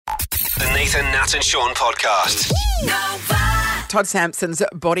The Nathan, Nat and Sean podcast. Todd Sampson's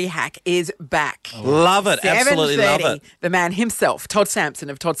body hack is back. Love it. Absolutely love 7:30. it. The man himself, Todd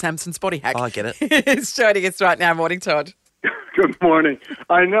Sampson of Todd Sampson's Body Hack. Oh, I get it. is joining us right now. Morning, Todd. Good morning.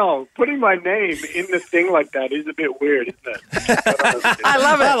 I know. Putting my name in the thing like that is a bit weird, isn't it? I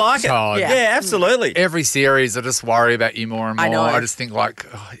love it. I like it. Todd. Yeah, absolutely. Every series, I just worry about you more and more. I know. I just think, like,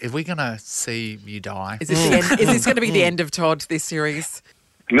 are we going to see you die? Is this, the end, is this going to be the end of Todd, this series?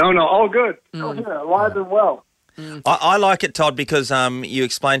 No, all good. Still here, alive and well. I like it, Todd, because you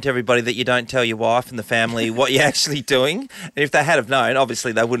explained to everybody that you don't tell your wife and the family what you're actually doing. And if they had have known,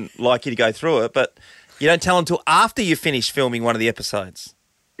 obviously they wouldn't like you to go through it, but you don't tell them until after you finish filming one of the episodes.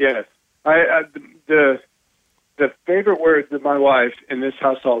 Yes. The favorite words of my wife in this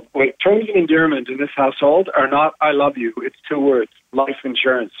household, terms of endearment in this household are not "I love you." It's 2 words: life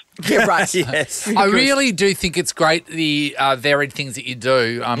insurance. Yeah, right. Yes. I really do think it's great, the varied things that you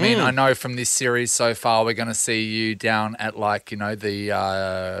do. I mean, I know from this series so far we're going to see you down at, like, you know, the...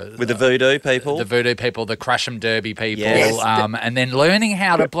 With the voodoo people. The voodoo people, the Crash'em Derby people, Yes. and then learning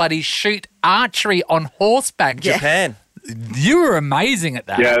how to bloody shoot archery on horseback. Japan. You were amazing at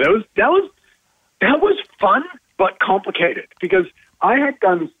that. Yeah, that was fun but complicated because I had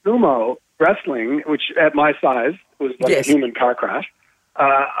done sumo wrestling, which at my size was like a human car crash.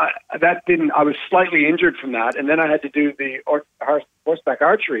 I was slightly injured from that, and then I had to do the horseback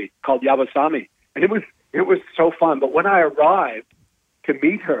archery called Yabasami, and it was so fun. But when I arrived to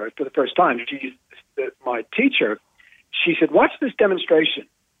meet her for the first time, she's my teacher. She said, "Watch this demonstration."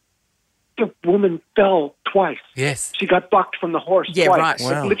 The woman fell twice. Yes. She got bucked from the horse twice. Right.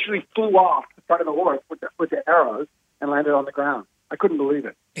 Wow. It literally flew off the front of the horse with the arrows and landed on the ground. I couldn't believe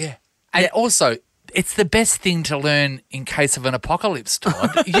it. Yeah. And also, it's the best thing to learn in case of an apocalypse,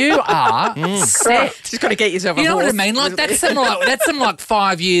 Todd. You are set. Just got to get yourself a You know what I horse. mean? Like, that's some like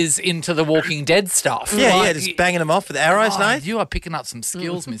 5 years into the Walking Dead stuff. Yeah, Like, just banging them off with arrows, Nate. You are picking up some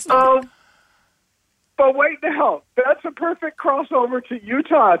skills, mister. Oh, but wait now. That's a perfect crossover to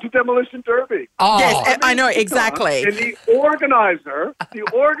Utah, to Demolition Derby. Oh, Yes, I know, exactly. And the organizer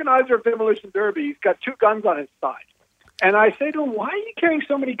of Demolition Derby, he's got 2 guns on his side. And I say to him, "Why are you carrying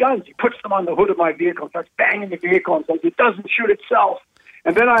so many guns?" He puts them on the hood of my vehicle, starts banging the vehicle and says, "It doesn't shoot itself."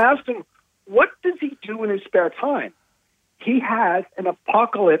 And then I asked him, what does he do in his spare time? He has an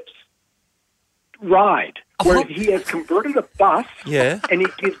apocalypse ride where he has converted a bus and he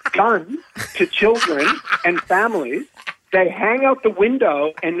gives guns to children and families. They hang out the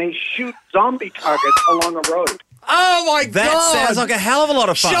window and they shoot zombie targets along a road. oh my That God. sounds like a hell of a lot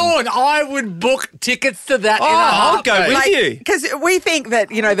of fun. Sean, I would book tickets to that in a I'll go heartbeat. with you. Because we think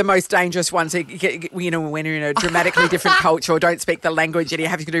that, you know, the most dangerous ones, you know, when you're in a dramatically different culture or don't speak the language and you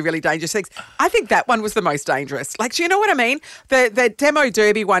have to do really dangerous things. I think that one was the most dangerous. Like, do you know what I mean? The demo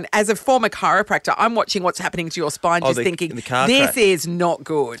derby one, as a former chiropractor, I'm watching what's happening to your spine, just thinking, the car this crash. is not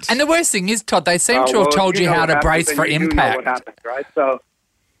good. And the worst thing is, Todd, they seem to have told you know how what to happens, brace and for you do know impact. what happens, right? So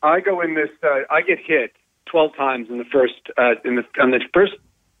I go in this. I get hit 12 times in the first on the first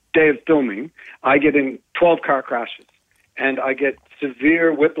day of filming. I get in 12 car crashes, and I get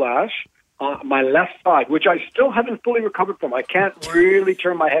severe whiplash on my left side, which I still haven't fully recovered from. I can't really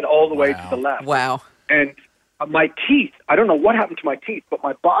turn my head all the way to the left. Wow. And my teeth, I don't know what happened to my teeth, but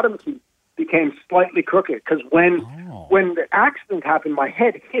my bottom teeth became slightly crooked because when the accident happened, my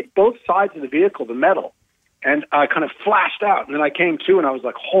head hit both sides of the vehicle, the metal, and I kind of flashed out. And then I came to, and I was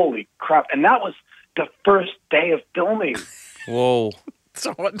like, holy crap. And that was the first day of filming. Whoa.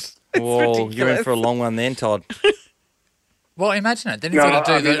 Todd, Whoa, you're in for a long one then, Todd. Well, imagine it. Then he's going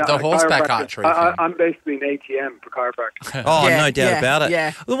to do the horseback archery thing. I'm basically an ATM for chiropractic. Oh, Yeah, no doubt yeah, about it.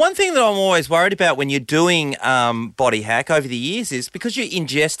 yeah. The one thing that I'm always worried about when you're doing body hack over the years is because you're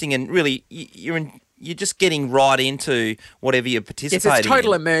ingesting and really you're just getting right into whatever you're Yes, participating it's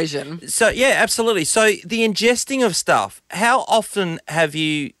total in. immersion. So, yeah, absolutely. So the ingesting of stuff, how often have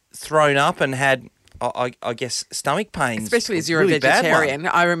you thrown up and had, I guess, stomach pains? Especially as you're really a bad one? vegetarian.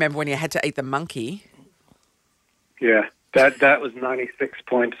 I remember when you had to eat the monkey. Yeah, that was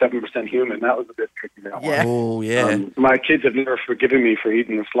 96.7% human. That was a bit tricky. That Yeah. Oh, yeah. one. My kids have never forgiven me for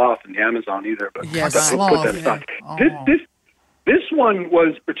eating the sloth in the Amazon either. But Yeah, put that sloth, aside. yeah. This one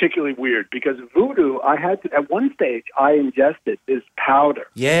was particularly weird because voodoo. I had to, at one stage I ingested this powder,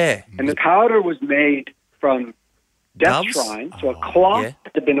 Yeah. and the powder was made from death Doves? shrine, so a cloth yeah.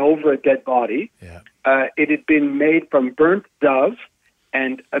 that had been over a dead body. Yeah. It had been made from burnt dove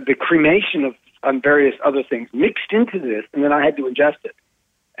and the cremation of various other things mixed into this, and then I had to ingest it.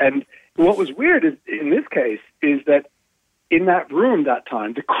 And what was weird is, in this case, is that in that room that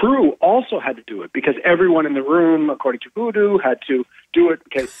time, the crew also had to do it because everyone in the room, according to voodoo, had to do it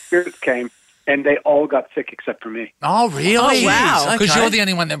in case spirits came, and they all got sick except for me. Oh, really? Oh, wow. Because Okay. you're the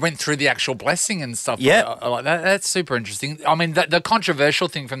only one that went through the actual blessing and stuff. Yeah. Like that. That's super interesting. I mean, the controversial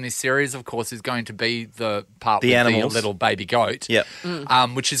thing from this series, of course, is going to be the part The with animals. the little baby goat. Yep.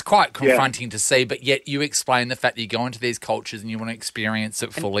 Which is quite confronting to see, but yet you explain the fact that you go into these cultures and you want to experience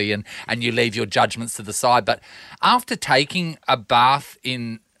it fully and you leave your judgments to the side. But after taking a bath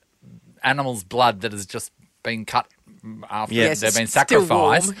in animals' blood that has just been cut after Yes, they've been Still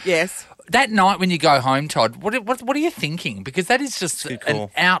warm. sacrificed, Yes. that night when you go home, Todd, what are you thinking? Because that is just good an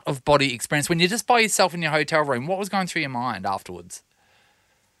call. out-of-body experience. When you're just by yourself in your hotel room, what was going through your mind afterwards?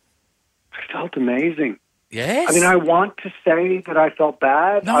 I felt amazing. Yes. I mean, I want to say that I felt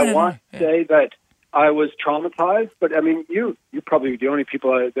bad. No, I no, want no. to say that I was traumatized. But, I mean, you're probably the only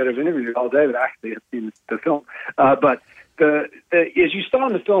people that have interviewed all day that actually have seen the film. But as you saw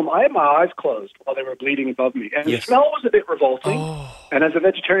in the film, I had my eyes closed while they were bleeding above me. And Yes. the smell was a bit revolting. And as a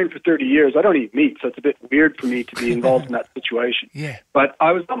vegetarian for 30 years, I don't eat meat, so it's a bit weird for me to be involved in that situation. Yeah. But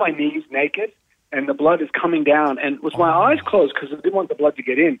I was on my knees naked, and the blood is coming down. And with my eyes closed, because I didn't want the blood to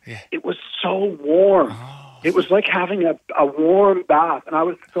get in, it was so warm. It was like having a warm bath, and I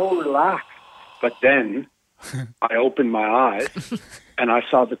was so relaxed. But then I opened my eyes, and I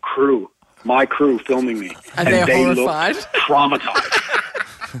saw the crew, my crew, filming me. And they're they horrified. looked traumatized.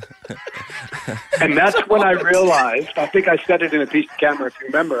 And that's when I realized, I think I said it in a piece of camera, if you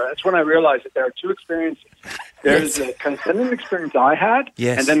remember, that's when I realized that there are two experiences. There's the transcendent experience I had,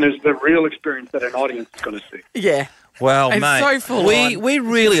 Yes. and then there's the real experience that an audience is going to see. Yeah. Well, It's mate, so full we on.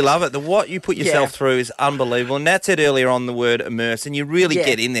 really love it. What you put yourself Yeah. through is unbelievable. And Nat said earlier on the word immerse, and you really Yeah.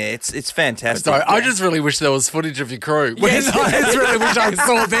 get in there. It's fantastic. Sorry, I just really wish there was footage of your crew. I just really wish I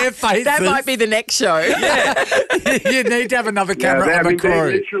saw their faces. That might be the next show. You need to have another camera they, on I the mean, they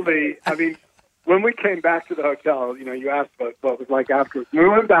crew. literally, I mean, when we came back to the hotel, you asked about what it was like afterwards. When we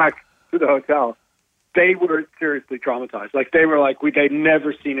went back to the hotel, they were seriously traumatized. Like, they were like, they'd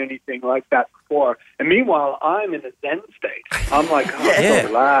never seen anything like that before. And meanwhile, I'm in a Zen state. I'm like, Yeah. so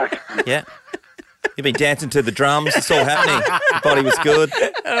relaxed. Yeah. You've been dancing to the drums. It's all happening. Your body was good.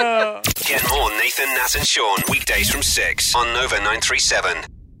 Get more Nathan, Nat and Sean weekdays from 6 on Nova 937.